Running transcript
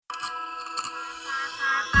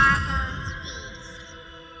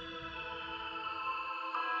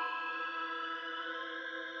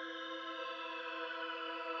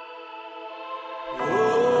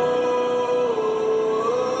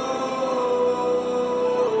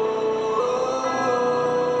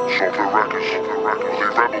It's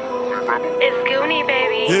Goonie,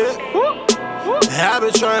 baby. Yeah. I've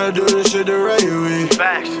been trying to do this shit the right way.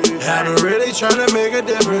 I've been really trying to make a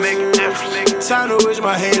difference. Time to wish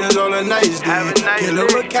my haters all a nice day. Kill them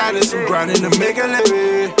with kindness, I'm grinding to make a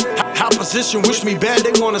living. Opposition wish me bad,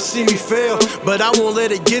 they wanna see me fail, but I won't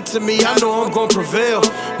let it get to me, I know I'm gon' prevail.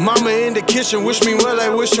 Mama in the kitchen, wish me well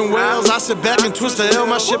like wishing wells. I sit back and twist the L,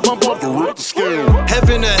 my shit bump off the road to scale.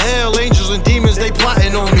 Heaven to hell, angels and demons, they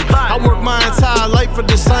plotting on me. I work my entire life for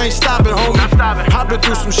this, I ain't stopping, homie. I've been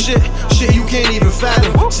through some shit you can't even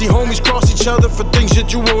fathom. See homies cross each other for things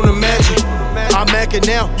that you won't imagine. I'm macking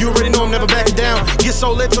now, you already know I'm never backing down. Get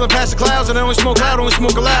so lit till I pass the clouds, and I only smoke loud, only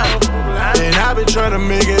smoke aloud. And I've been trying to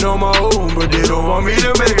make it on my own, but they don't want me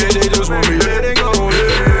to make it, they just want me let it go.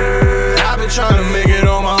 Yeah. I've been trying to make it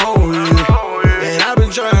on my own, yeah. And I've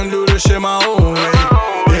been trying to do this shit my own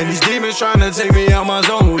way. And these demons trying to take me out my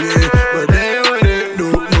zone, yeah. But they ain't winning,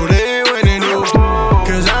 no, they ain't winning, no.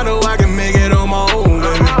 Cause I know I can make it on my own,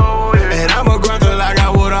 baby. And I'ma grind till I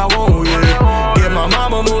got what I want, yeah. Get my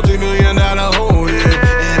mama multi-million-dollar home, yeah.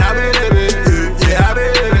 And I be living, yeah, I be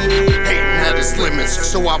living. Hating had its limits,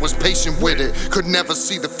 so I was patient with it. Could never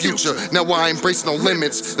see the future, now I embrace no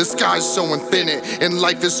limits. The sky's so infinite, and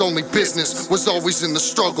life is only business. Was always in the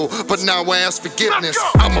struggle, but now I ask forgiveness.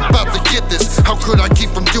 I'm about to get this, how could I keep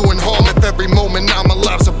from doing harm? If every moment I'm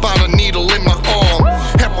alive's about a needle in my arm.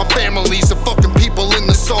 Half my family's the fucking people in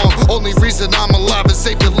the song. Only reason I'm alive is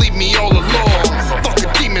they believe me all along.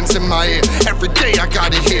 Fucking demons in my ear, every day I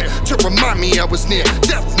got it here to remind me I was near.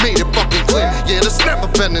 Death made it fucking clear, yeah, there's never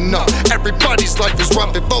been enough. Everybody's life is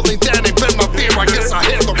rough, if only that ain't been my fear, I guess I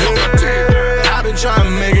had the wrong idea. I've been trying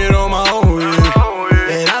to make it on my own,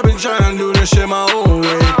 yeah. And I've been trying to do this shit my own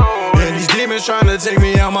way. And these demons trying to take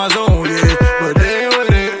me out my zone, yeah. But they ain't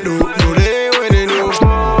winning, no, they ain't winning, no.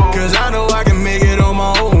 Cause I know I can make it on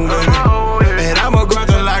my own, baby. And I'ma grind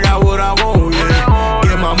till I got what I want, yeah.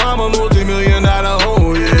 Get my mama multi-million-dollar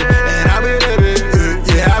home, yeah. And I be living,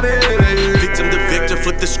 yeah, I be living. Victim to victor,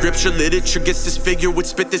 flip the scripture, literature gets disfigured. Would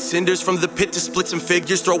spit the cinders from the pit to split some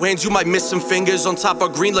figures. Throw hands, you might miss some fingers. On top are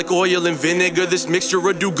green like oil and vinegar. This mixture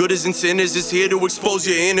of do-gooders and sinners is here to expose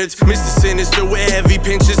your innards. Mr. Sinister with heavy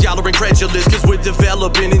pinches, y'all are incredulous, cause we're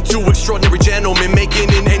developing into extraordinary gentlemen, making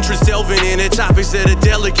an entrance, delving into topics that are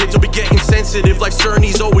delicate. Don't be getting sensitive, life's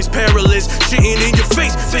journey's always perilous. Shitting in your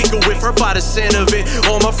face, take a whiff, hurt by the scent of it.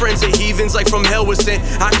 All my friends are heathens, like from hell was sent.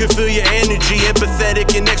 I can feel your energy,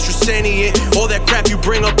 empathetic and extra sentient. All that crap you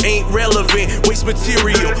bring up ain't relevant. Waste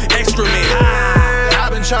material, excrement.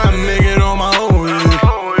 I've been trying to make it on my own,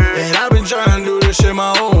 yeah. And I've been trying to do this shit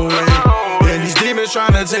my own way. And these demons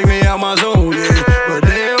trying to take me out my zone, yeah. But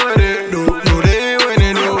they ain't winning, no, they ain't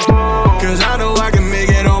winning, no. Cause I know I can make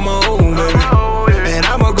it on my own, baby. And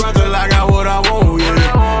I'ma grind till I got what I want,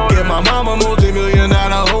 yeah. Get my mama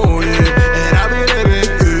multi-million-dollar home, yeah. And I be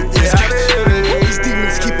living, yeah, I be living. These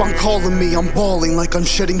demons keep on calling me, I'm bawling like I'm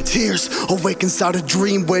shedding tears. Awake inside a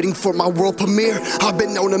dream, waiting for my world premiere. I've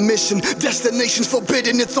been on a mission, destination's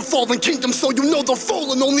forbidden. It's a fallen kingdom, so you know the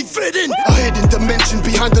fallen only fit in a hidden dimension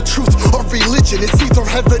behind the truth or religion. It's either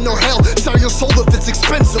heaven or hell, sell your soul if it's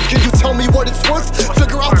expensive. Can you tell me what it's worth?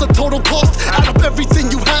 Figure out the total cost, add up everything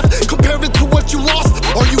you have, compare it to what you lost.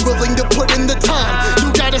 Are you willing to put in the time?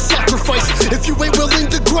 You gotta sacrifice, if you ain't willing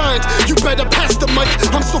to grind, you better pass the mic.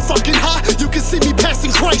 I'm so fucking high, you can see me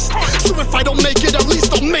passing Christ. So if I don't make it, at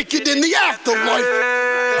least I'll make it in the afterlife.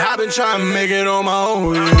 I've been trying to make it on my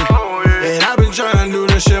own, yeah. And I've been trying to do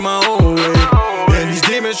this shit my own way. And these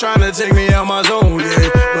demons trying to take me out my zone, yeah.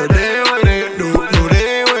 But they ain't